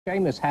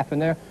Seamus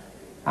Hefferner,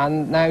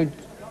 and now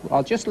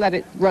I'll just let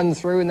it run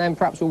through and then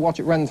perhaps we'll watch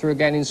it run through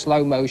again in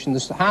slow motion.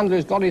 The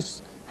handler's got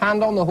his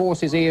hand on the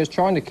horse's ears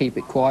trying to keep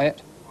it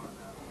quiet.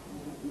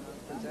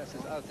 Princess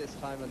is out this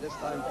time, and this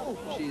time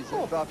she's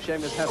dropped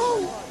Seamus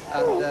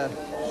Heffernan,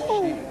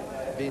 and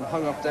she's been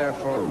hung up there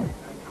for...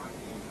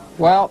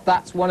 Well,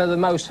 that's one of the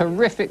most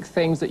horrific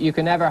things that you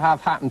can ever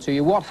have happen to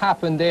you. What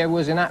happened there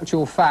was in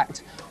actual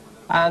fact,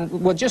 and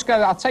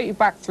I'll take you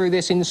back through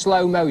this in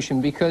slow motion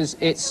because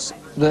it's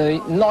the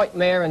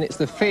nightmare and it's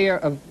the fear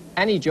of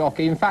any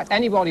jockey, in fact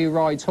anybody who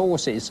rides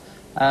horses,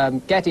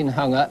 getting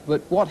hung up.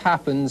 But what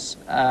happens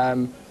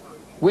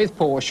with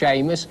poor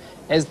Seamus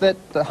is that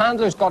the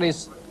handler's got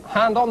his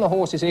hand on the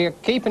horse's ear,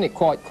 keeping it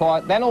quite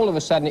quiet, then all of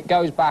a sudden it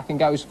goes back and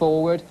goes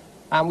forward,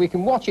 and we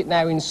can watch it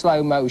now in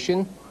slow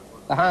motion.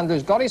 The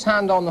handler's got his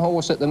hand on the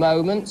horse at the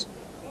moment,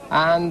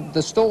 and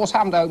the stalls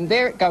haven't opened.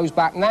 There it goes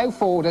back, now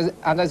forward,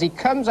 and as he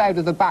comes out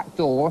of the back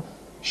door,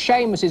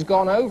 Seamus has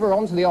gone over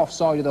onto the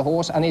offside of the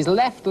horse, and his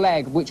left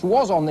leg, which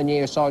was on the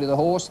near side of the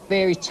horse,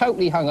 there he's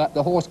totally hung up.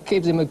 The horse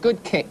gives him a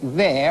good kick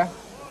there.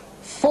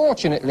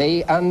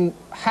 Fortunately, and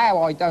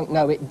how I don't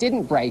know, it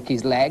didn't break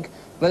his leg,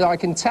 but I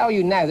can tell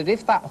you now that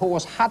if that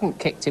horse hadn't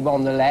kicked him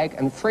on the leg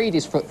and freed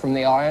his foot from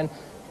the iron,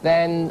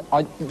 then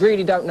I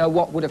really don't know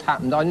what would have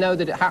happened. I know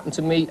that it happened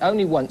to me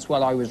only once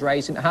while I was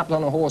racing. It happened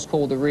on a horse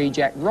called the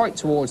Reject right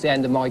towards the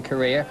end of my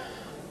career,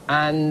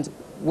 and,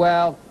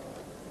 well,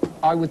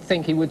 I would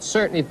think he would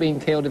certainly have been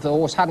killed if the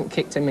horse hadn't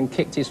kicked him and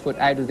kicked his foot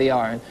out of the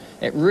iron.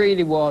 It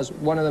really was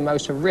one of the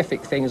most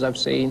horrific things I've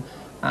seen,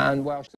 and, well...